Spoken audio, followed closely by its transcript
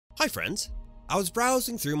Hi friends! I was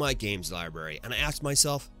browsing through my games library and I asked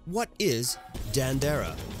myself, what is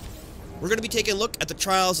Dandara? We're going to be taking a look at the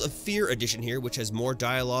Trials of Fear edition here, which has more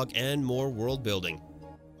dialogue and more world building.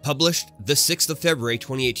 Published the 6th of February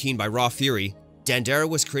 2018 by Raw Fury, Dandara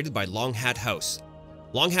was created by Long Hat House.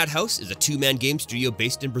 Long Hat House is a two-man game studio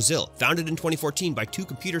based in Brazil, founded in 2014 by two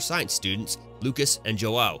computer science students, Lucas and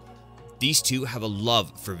Joao. These two have a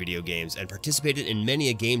love for video games and participated in many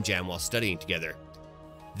a game jam while studying together.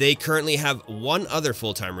 They currently have one other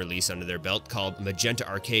full-time release under their belt called Magenta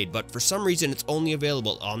Arcade, but for some reason it's only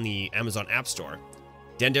available on the Amazon App Store.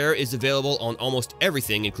 Dandara is available on almost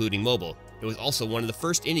everything including mobile. It was also one of the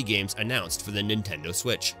first indie games announced for the Nintendo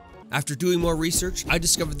Switch. After doing more research, I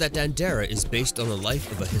discovered that Dandara is based on the life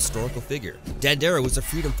of a historical figure. Dandara was a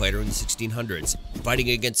freedom fighter in the 1600s,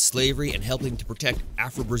 fighting against slavery and helping to protect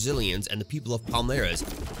Afro-Brazilians and the people of Palmeiras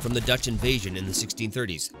from the Dutch invasion in the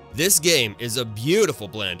 1630s. This game is a beautiful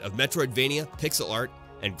blend of Metroid-Vania, pixel art,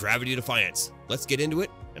 and gravity defiance. Let's get into it,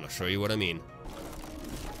 and I'll show you what I mean.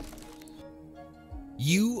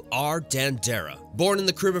 You are Dandara, born in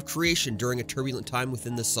the crib of creation during a turbulent time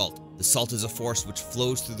within the Salt. The Salt is a force which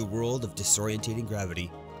flows through the world of disorientating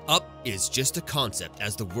gravity. Up is just a concept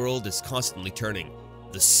as the world is constantly turning.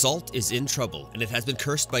 The Salt is in trouble and it has been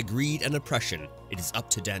cursed by greed and oppression. It is up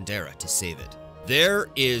to Dandara to save it. There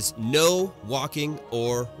is no walking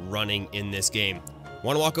or running in this game.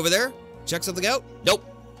 Want to walk over there? Check something out? Nope.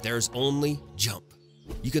 There's only jump.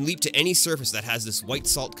 You can leap to any surface that has this white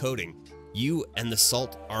salt coating. You and the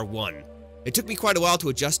salt are one. It took me quite a while to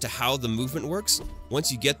adjust to how the movement works. Once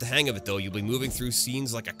you get the hang of it though, you'll be moving through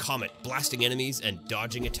scenes like a comet, blasting enemies and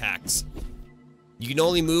dodging attacks. You can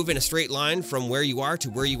only move in a straight line from where you are to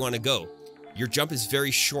where you want to go. Your jump is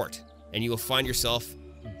very short, and you will find yourself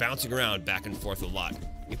bouncing around back and forth a lot.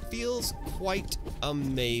 It feels quite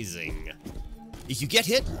amazing. If you get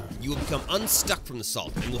hit, you will become unstuck from the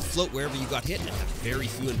salt and will float wherever you got hit and have very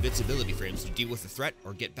few invincibility frames to deal with the threat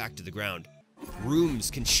or get back to the ground.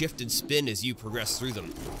 Rooms can shift and spin as you progress through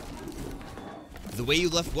them. The way you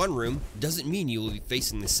left one room doesn't mean you will be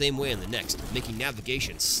facing the same way in the next, making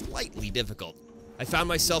navigation slightly difficult. I found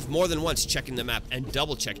myself more than once checking the map and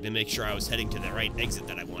double checking to make sure I was heading to the right exit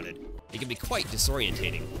that I wanted. It can be quite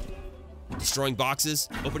disorientating. Destroying boxes,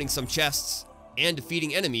 opening some chests, and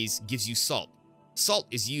defeating enemies gives you salt. Salt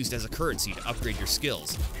is used as a currency to upgrade your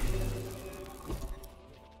skills.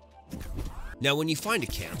 Now when you find a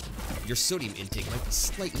camp, your sodium intake might be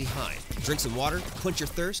slightly high. Drink some water, quench your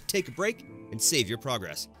thirst, take a break, and save your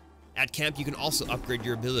progress. At camp you can also upgrade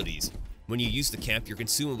your abilities. When you use the camp, your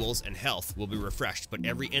consumables and health will be refreshed, but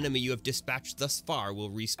every enemy you have dispatched thus far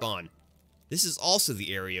will respawn. This is also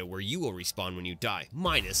the area where you will respawn when you die,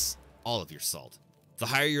 minus all of your salt. The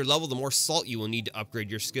higher your level, the more salt you will need to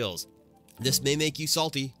upgrade your skills. This may make you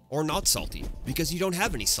salty or not salty because you don't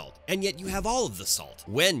have any salt, and yet you have all of the salt.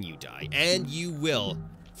 When you die, and you will,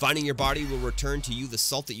 finding your body will return to you the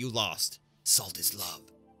salt that you lost. Salt is love.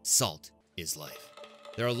 Salt is life.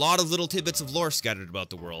 There are a lot of little tidbits of lore scattered about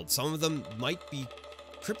the world. Some of them might be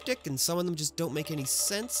cryptic, and some of them just don't make any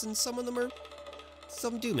sense, and some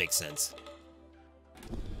do make sense.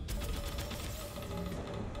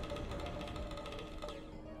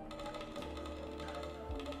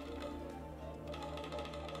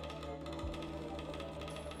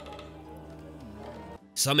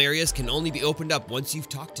 Some areas can only be opened up once you've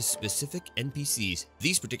talked to specific NPCs.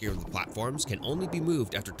 These particular platforms can only be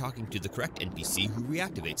moved after talking to the correct NPC who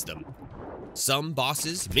reactivates them. Some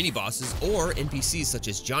bosses, mini-bosses, or NPCs such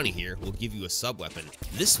as Johnny here will give you a sub-weapon.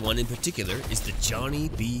 This one in particular is the Johnny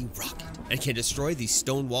B. Rocket and can destroy these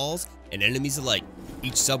stone walls and enemies alike.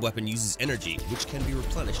 Each sub-weapon uses energy, which can be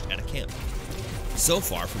replenished at a camp. So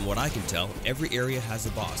far, from what I can tell, every area has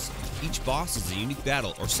a boss. Each boss is a unique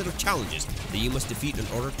battle or set of challenges that you must defeat in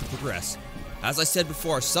order to progress. As I said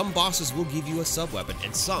before, some bosses will give you a sub-weapon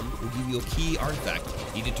and some will give you a key artifact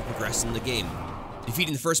needed to progress in the game.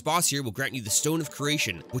 Defeating the first boss here will grant you the Stone of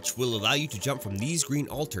Creation, which will allow you to jump from these green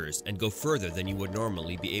altars and go further than you would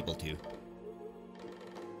normally be able to.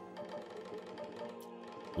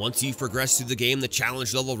 Once you've progressed through the game, the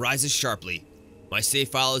challenge level rises sharply. My save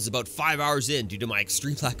file is about 5 hours in due to my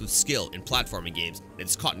extreme lack of skill in platforming games, and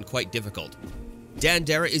it's gotten quite difficult.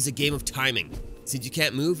 Dandara is a game of timing. Since you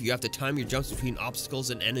can't move, you have to time your jumps between obstacles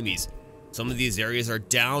and enemies. Some of these areas are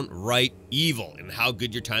downright evil in how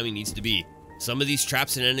good your timing needs to be. Some of these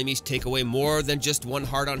traps and enemies take away more than just one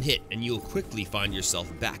hard-on hit, and you'll quickly find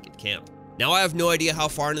yourself back at camp. Now I have no idea how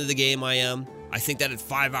far into the game I am. I think that at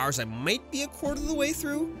 5 hours I might be a quarter of the way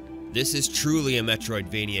through. This is truly a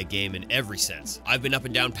Metroid-Vania game in every sense. I've been up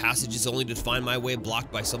and down passages only to find my way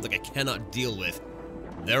blocked by something I cannot deal with.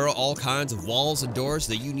 There are all kinds of walls and doors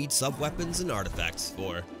that you need sub-weapons and artifacts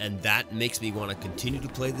for, and that makes me want to continue to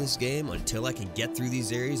play this game until I can get through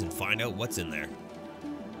these areas and find out what's in there.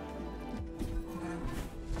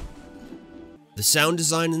 The sound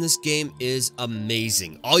design in this game is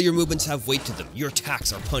amazing. All your movements have weight to them, your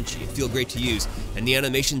attacks are punchy and feel great to use, and the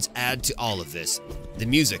animations add to all of this. The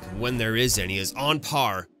music, when there is any, is on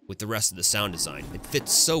par with the rest of the sound design. It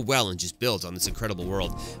fits so well and just builds on this incredible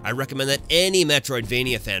world. I recommend that any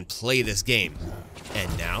Metroid-Vania fan play this game.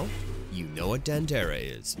 And now, you know what Dandara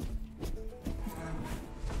is.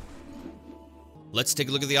 Let's take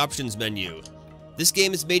a look at the options menu. This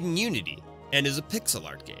game is made in Unity and is a pixel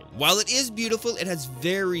art game. While it is beautiful, it has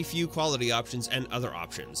very few quality options and other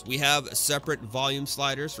options. We have separate volume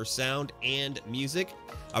sliders for sound and music,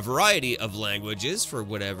 a variety of languages for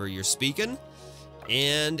whatever you're speaking,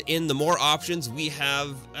 and in the more options, we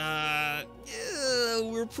have,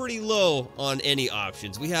 we're pretty low on any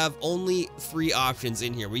options. We have only 3 options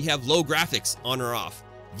in here. We have low graphics on or off,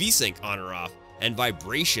 VSync on or off, and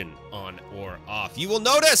vibration on or off. You will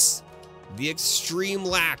notice the extreme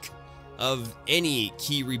lack of any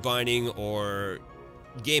key rebinding or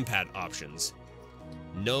gamepad options.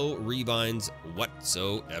 No rebinds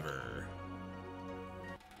whatsoever.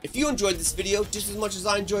 If you enjoyed this video just as much as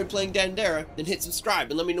I enjoyed playing Dandara, then hit subscribe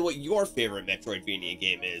and let me know what your favorite Metroid-Vania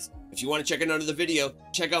game is. If you want to check out another video,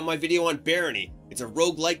 check out my video on Barony. It's a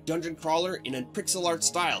roguelike dungeon crawler in a pixel art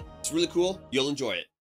style. It's really cool, you'll enjoy it.